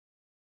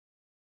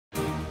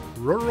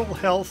Rural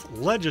Health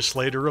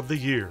Legislator of the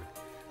Year.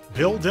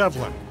 Bill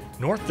Devlin,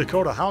 North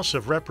Dakota House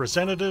of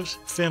Representatives,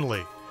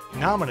 Findlay,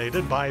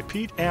 nominated by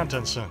Pete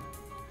Antonson.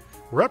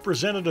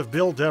 Representative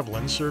Bill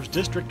Devlin serves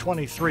District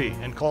 23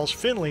 and calls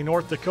Findlay,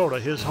 North Dakota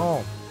his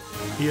home.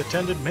 He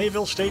attended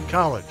Mayville State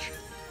College.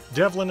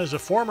 Devlin is a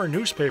former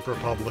newspaper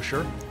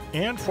publisher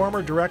and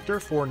former director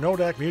for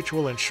Nodak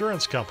Mutual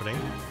Insurance Company,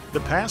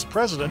 the past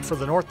president for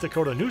the North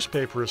Dakota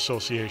Newspaper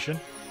Association,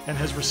 and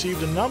has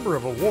received a number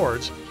of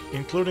awards,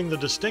 including the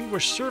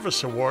Distinguished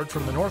Service Award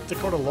from the North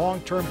Dakota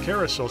Long-Term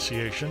Care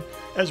Association,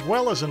 as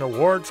well as an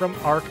award from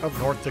ARC of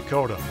North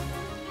Dakota.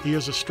 He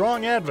is a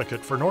strong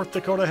advocate for North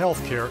Dakota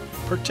health care,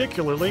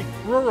 particularly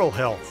rural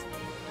health.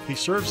 He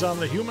serves on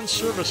the Human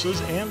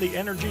Services and the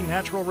Energy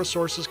Natural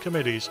Resources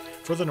Committees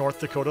for the North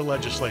Dakota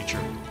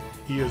Legislature.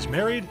 He is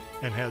married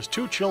and has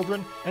 2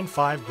 children and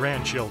 5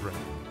 grandchildren.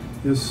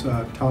 This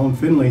town,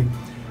 Findlay,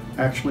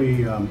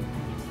 actually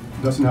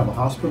doesn't have a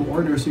hospital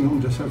or nursing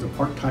home, just has a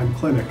part-time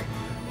clinic.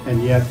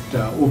 And yet,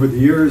 over the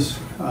years,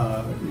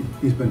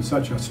 he's been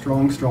such a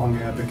strong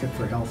advocate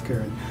for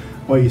healthcare. And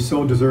boy, he's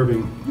so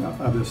deserving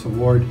of this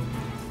award.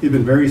 He's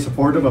been very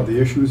supportive of the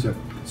issues at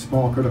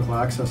small critical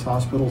access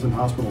hospitals and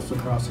hospitals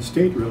across the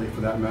state, really,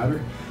 for that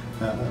matter.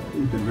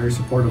 He's been very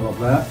supportive of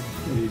that.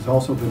 And he's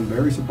also been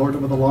very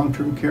supportive of the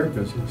long-term care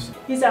business.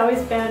 He's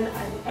always been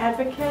an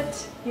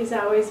advocate. He's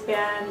always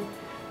been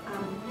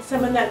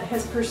someone that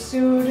has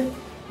pursued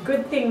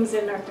good things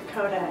in North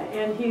Dakota,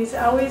 and he's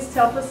always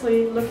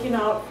selflessly looking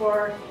out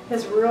for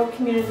his rural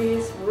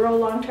communities, rural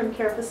long-term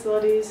care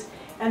facilities,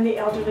 and the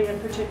elderly in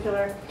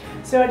particular.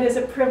 So it is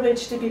a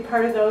privilege to be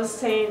part of those,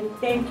 saying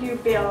thank you,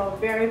 Bill,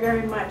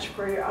 very much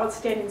for your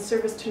outstanding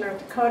service to North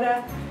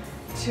Dakota,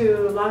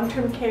 to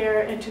long-term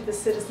care, and to the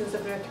citizens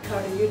of North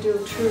Dakota. You do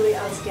a truly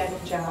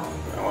outstanding job.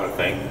 I want to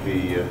thank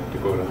the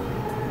Dakota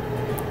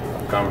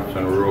Conference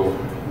on Rural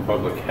and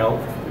Public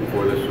Health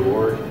for this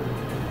award.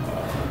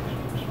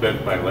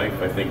 Spent my life,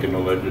 I think, in the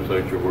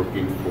legislature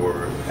working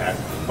for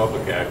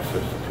public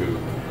access to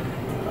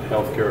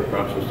health care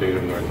across the state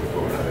of North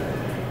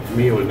Dakota. To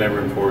me, it was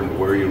never important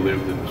where you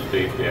lived in the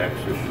state, the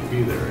access should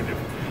be there. And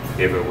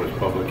if it was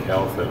public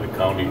health at the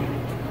county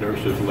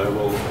nurses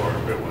level, or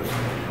if it was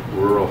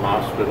rural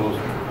hospitals,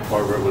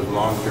 or if it was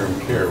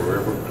long-term care,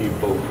 wherever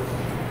people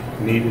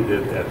needed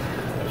it at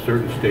a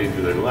certain stage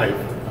of their life,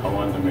 I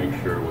wanted to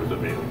make sure it was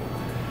available.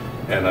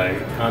 And I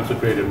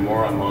concentrated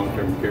more on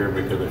long-term care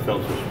because I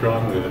felt so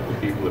strongly that the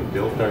people that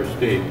built our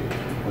state,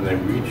 when they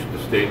reached the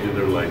stage of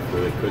their life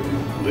where they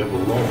couldn't live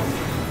alone,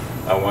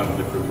 I wanted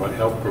to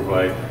help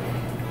provide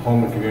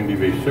home and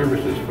community-based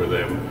services for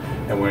them.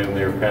 And when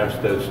they're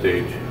past that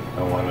stage,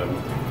 I want to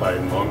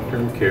provide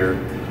long-term care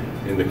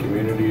in the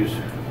communities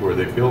where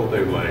they built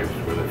their lives,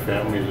 where their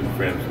families and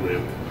friends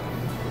live.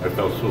 I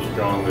felt so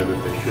strongly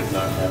that they should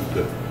not have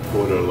to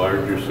go to a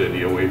larger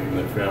city away from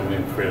their family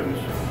and friends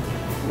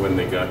when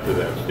they got to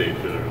that stage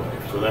of their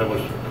life. So that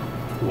was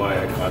why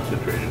I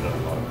concentrated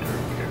on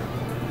long-term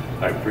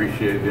care. I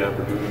appreciate the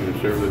opportunity to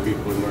serve the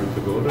people in North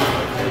Dakota, and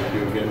I thank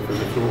you again for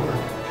this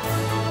award.